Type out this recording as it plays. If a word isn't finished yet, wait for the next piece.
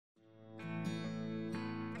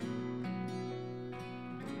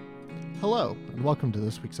Hello, and welcome to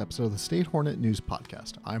this week's episode of the State Hornet News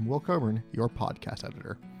Podcast. I'm Will Coburn, your podcast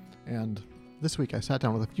editor. And this week I sat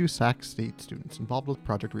down with a few Sac State students involved with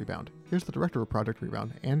Project Rebound. Here's the director of Project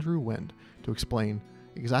Rebound, Andrew Wind, to explain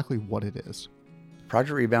exactly what it is.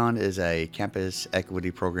 Project Rebound is a campus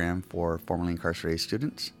equity program for formerly incarcerated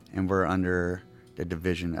students, and we're under the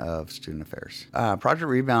Division of Student Affairs. Project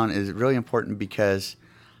Rebound is really important because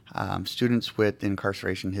students with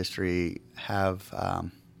incarceration history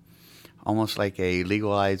have almost like a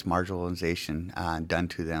legalized marginalization done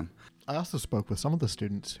to them. I also spoke with some of the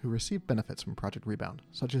students who received benefits from Project Rebound,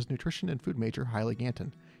 such as nutrition and food major Hailey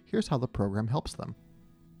Ganton. Here's how the program helps them.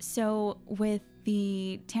 So with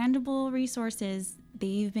the tangible resources,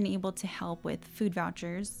 they've been able to help with food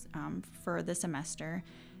vouchers for the semester.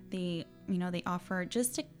 They offer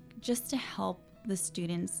just to help the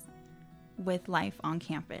students with life on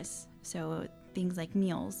campus. So things like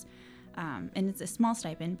meals, and it's a small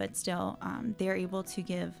stipend, but still they're able to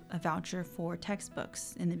give a voucher for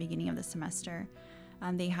textbooks in the beginning of the semester.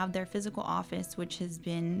 They have their physical office, which has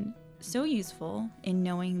been so useful in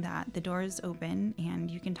knowing that the door is open and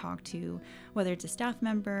you can talk to, whether it's a staff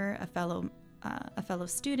member, a fellow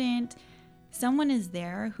student, someone is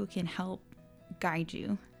there who can help guide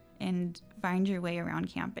you and find your way around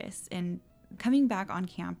campus. And coming back on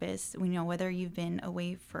campus, whether you've been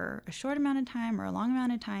away for a short amount of time or a long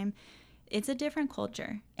amount of time, it's a different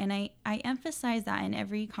culture. And I emphasize that in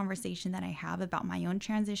every conversation that I have about my own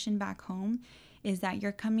transition back home, is that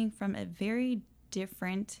you're coming from a very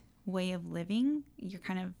different way of living. You're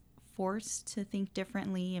kind of forced to think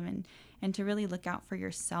differently and to really look out for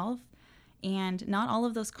yourself. And not all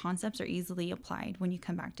of those concepts are easily applied when you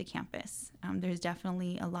come back to campus. There's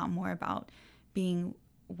definitely a lot more about being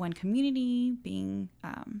one community, being,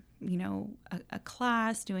 a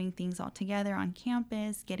class, doing things all together on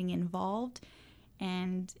campus, getting involved.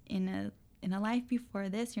 And in a life before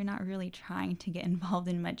this, you're not really trying to get involved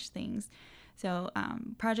in much things. So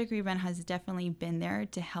Project Rebound has definitely been there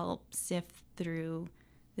to help sift through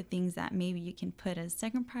the things that maybe you can put as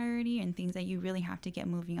second priority and things that you really have to get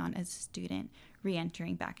moving on as a student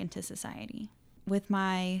re-entering back into society. With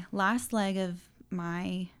my last leg of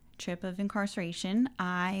my trip of incarceration,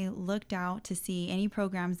 I looked out to see any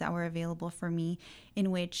programs that were available for me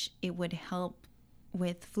in which it would help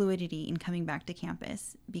with fluidity in coming back to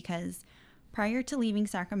campus, because prior to leaving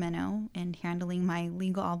Sacramento and handling my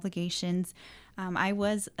legal obligations, I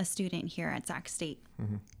was a student here at Sac State.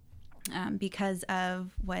 Mm-hmm. Because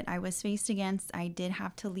of what I was faced against, I did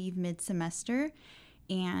have to leave mid-semester,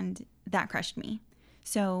 and that crushed me.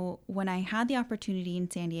 So when I had the opportunity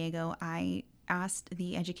in San Diego, I asked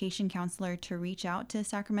the education counselor to reach out to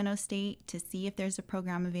Sacramento State to see if there's a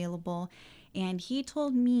program available. And he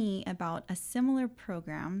told me about a similar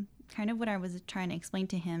program, kind of what I was trying to explain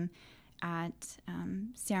to him at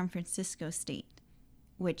San Francisco State,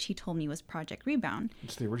 which he told me was Project Rebound.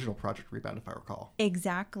 It's the original Project Rebound, if I recall.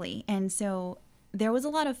 Exactly. And so there was a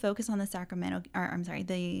lot of focus on the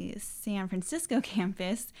the San Francisco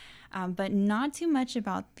campus, but not too much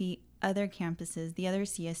about the other campuses, the other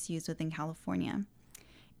CSUs within California.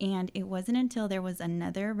 And it wasn't until there was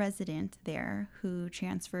another resident there who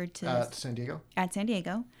transferred to At San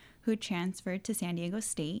Diego, who transferred to San Diego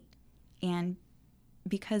State, and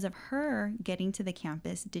because of her getting to the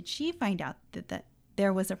campus, did she find out that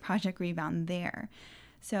there was a Project Rebound there.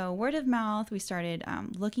 So word of mouth, we started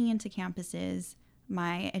looking into campuses.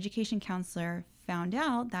 My education counselor found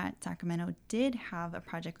out that Sacramento did have a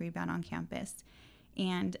Project Rebound on campus.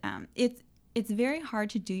 And it's very hard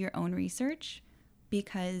to do your own research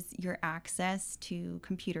because your access to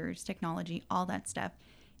computers, technology, all that stuff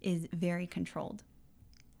is very controlled.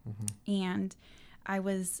 Mm-hmm. And I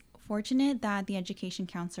was fortunate that the education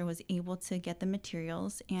counselor was able to get the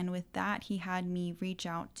materials, and with that, he had me reach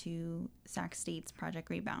out to Sac State's Project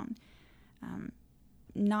Rebound.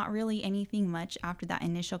 Not really anything much after that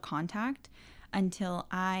initial contact until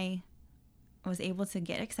I was able to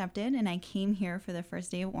get accepted, and I came here for the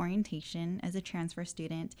first day of orientation as a transfer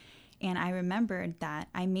student. And I remembered that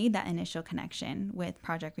I made that initial connection with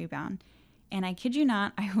Project Rebound. And I kid you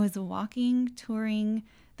not, I was touring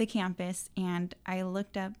the campus, and I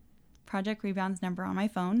looked up Project Rebound's number on my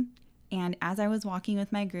phone. And as I was walking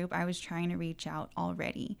with my group, I was trying to reach out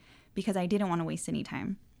already because I didn't want to waste any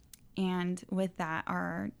time. And with that,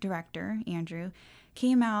 our director, Andrew,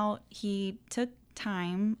 came out. He took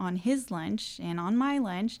time on his lunch and on my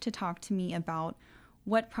lunch to talk to me about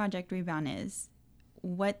what Project Rebound is,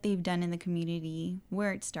 what they've done in the community,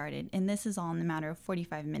 where it started. And this is all in the matter of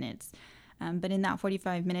 45 minutes. But in that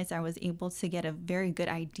 45 minutes, I was able to get a very good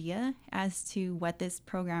idea as to what this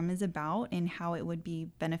program is about and how it would be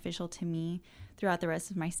beneficial to me throughout the rest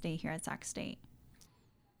of my stay here at Sac State.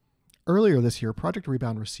 Earlier this year, Project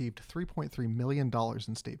Rebound received $3.3 million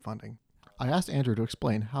in state funding. I asked Andrew to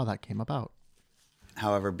explain how that came about.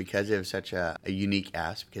 However, because it was such a unique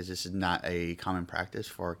ask, because this is not a common practice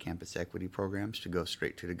for campus equity programs to go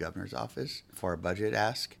straight to the governor's office for a budget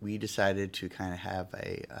ask, we decided to kind of have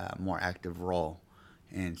a more active role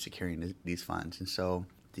in securing these funds. And so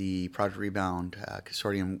the Project Rebound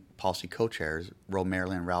Consortium Policy Co-Chairs,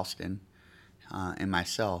 Marilyn Ralston, and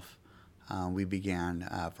myself, we began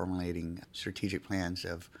formulating strategic plans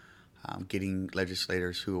of getting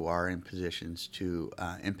legislators who are in positions to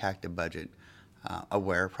impact the budget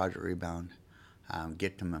aware of Project Rebound,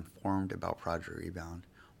 get them informed about Project Rebound,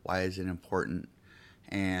 why is it important,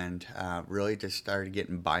 and really just started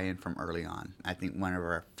getting buy-in from early on. I think one of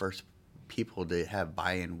our first people to have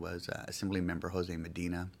buy-in was Assemblymember Jose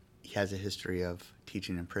Medina. He has a history of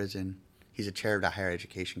teaching in prison. He's a chair of the Higher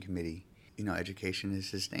Education Committee. You know, education is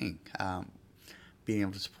his thing. Being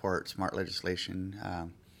able to support smart legislation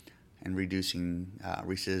and reducing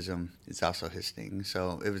racism is also his thing.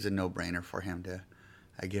 So it was a no-brainer for him to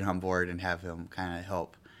get on board and have him kind of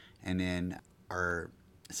help. And then our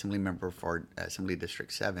assembly member for Assembly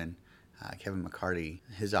District 7, Kevin McCarty,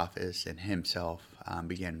 his office and himself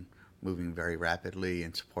began moving very rapidly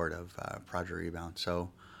in support of Project Rebound. So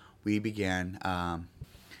we began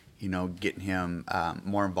getting him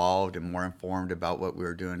more involved and more informed about what we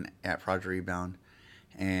were doing at Project Rebound.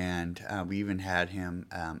 And we even had him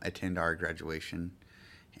attend our graduation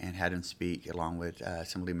and had him speak along with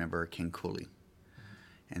Assemblymember Ken Cooley.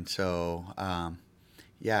 And so,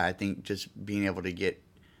 I think just being able to get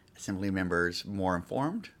Assembly members more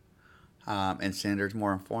informed and senators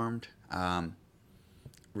more informed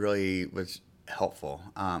really was helpful.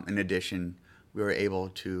 In addition, we were able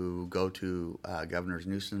to go to Governor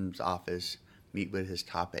Newsom's office, meet with his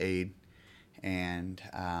top aide, and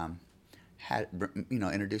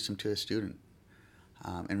introduce him to a student,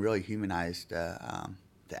 and really humanize the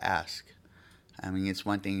ask. I mean, it's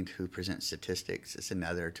one thing to present statistics; it's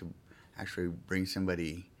another to actually bring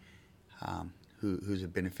somebody who's a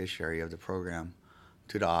beneficiary of the program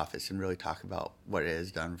to the office and really talk about what it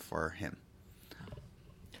has done for him.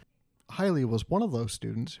 Hailey was one of those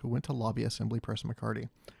students who went to lobby Assemblyperson McCarty.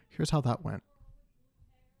 Here's how that went.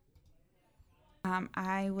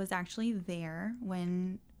 I was actually there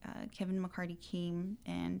when Kevin McCarty came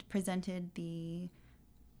and presented the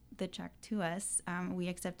check to us. We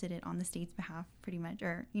accepted it on the state's behalf, pretty much,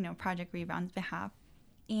 or Project Rebound's behalf,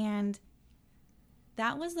 and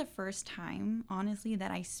that was the first time, honestly,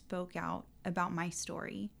 that I spoke out about my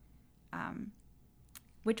story,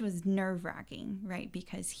 which was nerve-wracking, right?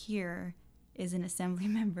 Because here is an assembly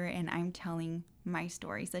member, and I'm telling my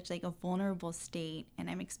story, such like a vulnerable state, and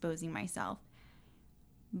I'm exposing myself.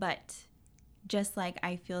 But just like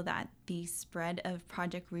I feel that the spread of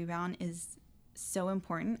Project Rebound is so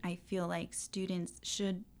important, I feel like students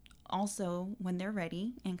should also, when they're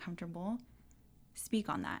ready and comfortable, speak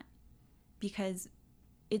on that. Because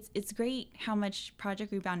it's great how much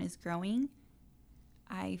Project Rebound is growing.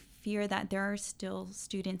 I fear that there are still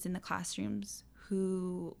students in the classrooms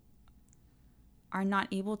who are not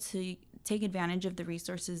able to take advantage of the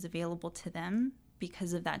resources available to them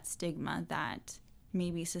because of that stigma that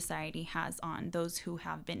maybe society has on those who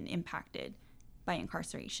have been impacted by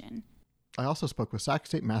incarceration. I also spoke with Sac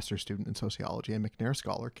State master's student in sociology and McNair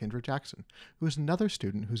scholar Kendra Jackson, who is another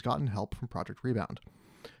student who's gotten help from Project Rebound.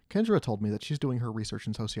 Kendra told me that she's doing her research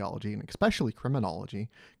in sociology and especially criminology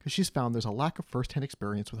because she's found there's a lack of firsthand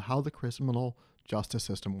experience with how the criminal justice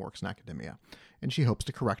system works in academia, and she hopes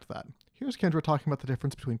to correct that. Here's Kendra talking about the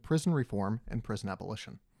difference between prison reform and prison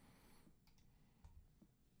abolition.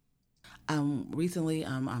 Recently,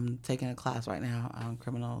 I'm taking a class right now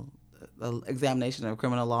on examination of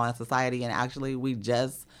criminal law and society, and actually we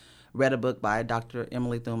just read a book by Dr.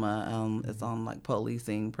 Emily Thuma. It's on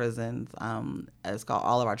policing prisons. It's called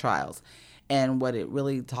All of Our Trials, and what it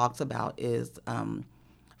really talks about is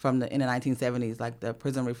in the 1970s, the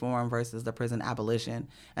prison reform versus the prison abolition.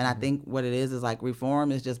 And I think what it is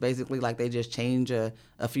reform is just basically they just change a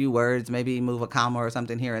few words, maybe move a comma or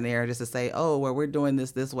something here and there just to say, oh, well, we're doing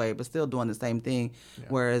this way, but still doing the same thing. Yeah.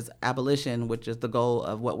 Whereas abolition, which is the goal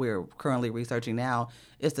of what we're currently researching now,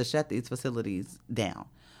 is to shut these facilities down.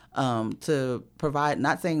 To provide,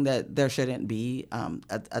 not saying that there shouldn't be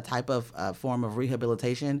a type of form of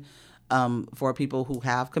rehabilitation for people who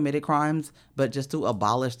have committed crimes, but just to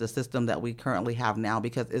abolish the system that we currently have now,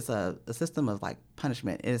 because it's a system of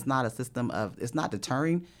punishment. And it's not a system of, it's not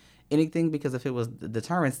deterring, anything, because if it was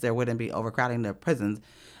deterrence, there wouldn't be overcrowding the prisons.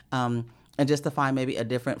 And just to find maybe a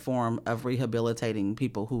different form of rehabilitating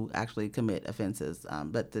people who actually commit offenses,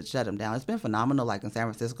 but to shut them down. It's been phenomenal, like in San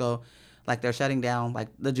Francisco, like they're shutting down like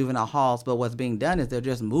the juvenile halls, but what's being done is they're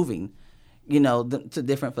just moving, to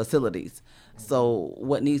different facilities. So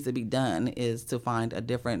what needs to be done is to find a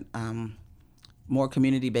different, more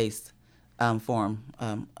community-based form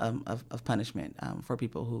of punishment for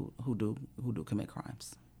people who do commit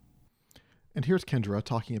crimes. And here's Kendra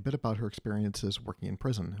talking a bit about her experiences working in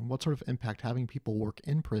prison and what sort of impact having people work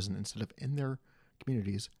in prison instead of in their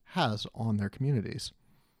communities has on their communities.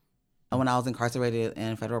 When I was incarcerated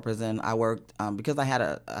in federal prison, I worked, because I had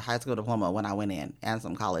a high school diploma when I went in and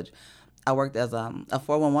some college, I worked as a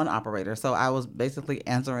 411 operator. So I was basically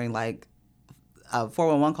answering like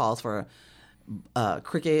 411 calls for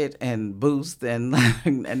Cricket and Boost and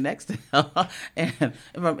Nextel, and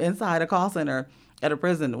from inside a call center at a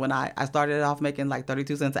prison. When I started off making like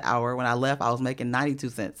 32 cents an hour. When I left, I was making 92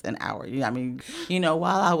 cents an hour.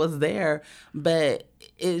 While I was there. But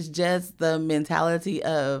it's just the mentality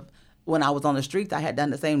of when I was on the streets, I had done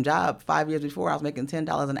the same job 5 years before. I was making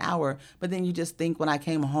 $10 an hour. But then you just think when I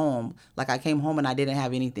came home, and I didn't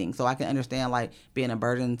have anything. So I can understand like being a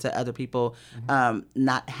burden to other people,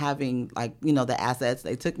 not having the assets.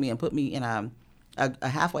 They took me and put me in a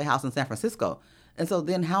halfway house in San Francisco. And so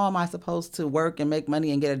then how am I supposed to work and make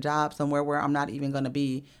money and get a job somewhere where I'm not even going to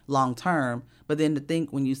be long term? But then to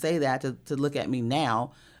think when you say that, to look at me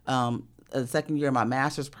now, the second year of my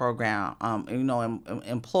master's program,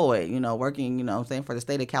 employed, working, for the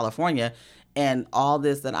state of California, and all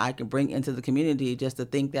this that I could bring into the community, just to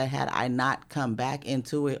think that had I not come back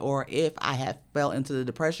into it, or if I had fell into the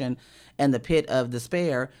depression and the pit of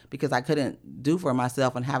despair because I couldn't do for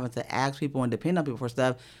myself and having to ask people and depend on people for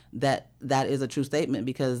stuff, that is a true statement,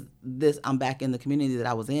 because I'm back in the community that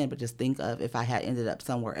I was in. But just think of if I had ended up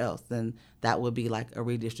somewhere else, then that would be like a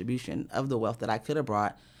redistribution of the wealth that I could have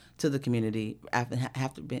brought to the community after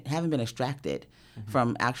having been extracted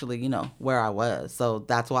from actually, where I was. So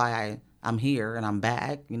that's why I'm here and I'm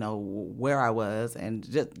back, where I was, and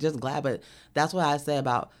just glad. But that's what I say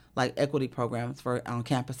about like equity programs on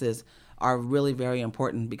campuses are really very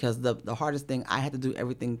important, because the hardest thing, I had to do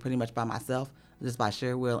everything pretty much by myself, just by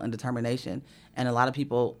sheer will and determination. And a lot of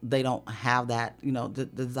people, they don't have that, the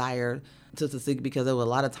desire to seek, because there were a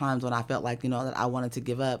lot of times when I felt like, that I wanted to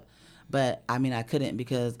give up. But I couldn't,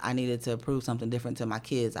 because I needed to prove something different to my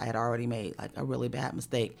kids. I had already made like a really bad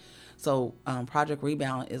mistake. So Project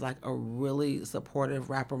Rebound is like a really supportive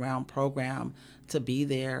wraparound program to be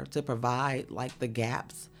there to provide like the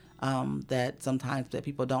gaps that sometimes that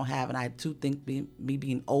people don't have. And I too think me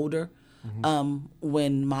being older,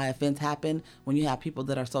 when my offense happened, when you have people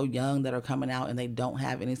that are so young that are coming out and they don't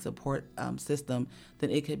have any support system, then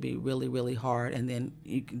it could be really, really hard. And then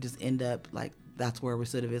you can just end up like, that's where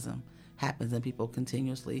recidivism happens, and people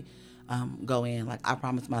continuously go in. Like I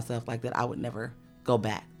promised myself like that I would never go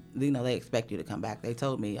back. They expect you to come back. They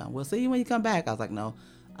told me, we'll see you when you come back. I was like, no,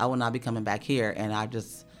 I will not be coming back here. And I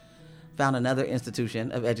just found another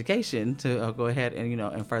institution of education to go ahead and,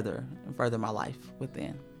 and further my life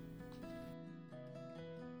within.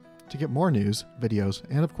 To get more news, videos,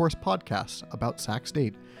 and of course podcasts about Sac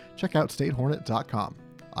State, check out statehornet.com.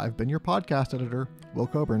 I've been your podcast editor, Will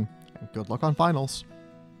Coburn, and good luck on finals.